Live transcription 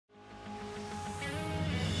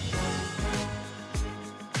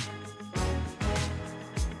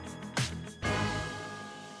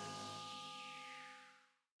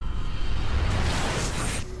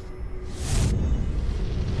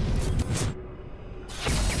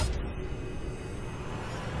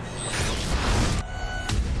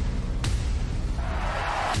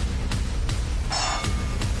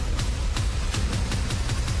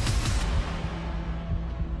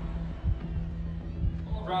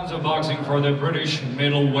rounds of boxing for the British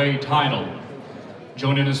middleweight title.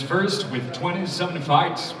 Joining us first with 27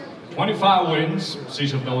 fights, 25 wins,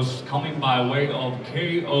 6 of those coming by way of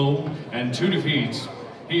KO and 2 defeats.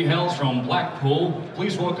 He hails from Blackpool.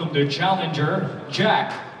 Please welcome the challenger,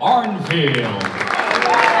 Jack ARNFIELD.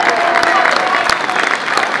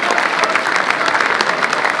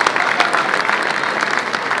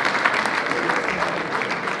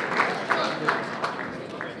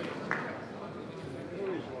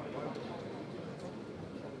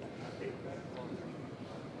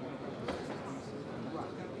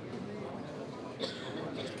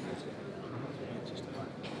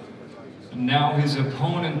 Now his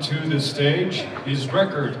opponent to the stage. His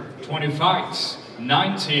record, 20 fights,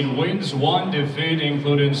 19 wins, 1 defeat,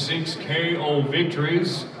 including 6 KO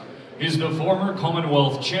victories. He's the former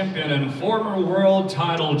Commonwealth champion and former world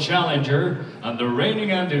title challenger, and the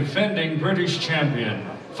reigning and defending British champion.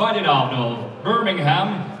 Fighting out of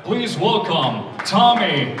Birmingham, please welcome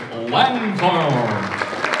Tommy LANGFORD.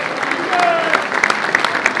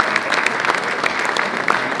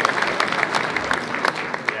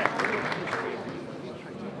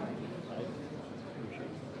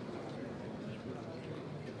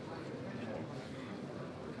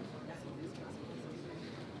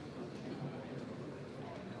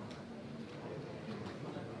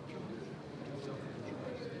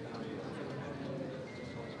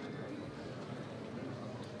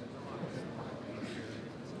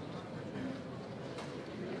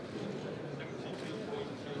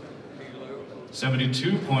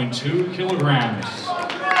 $72.2 kilograms.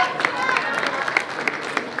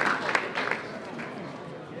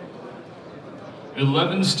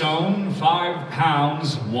 $11 stone, 5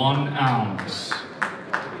 pounds, 1 ounce.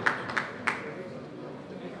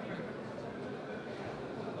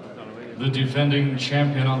 The defending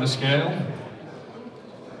champion on the scale,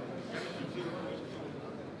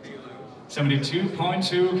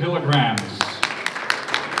 72.2 kilograms.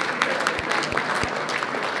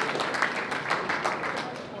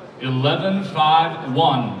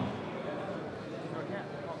 11.51.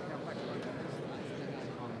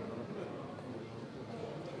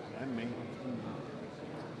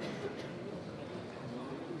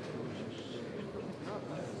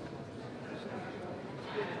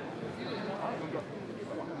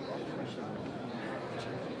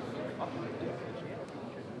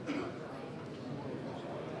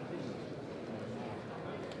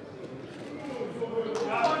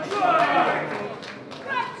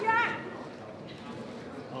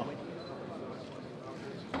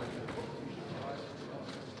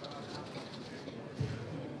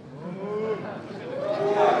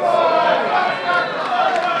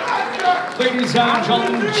 Ladies and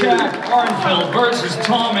gentlemen, Jack ARNFIELD versus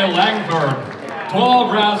Tommy LANGFORD.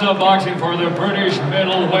 12 rounds of boxing for the British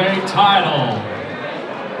middleweight title.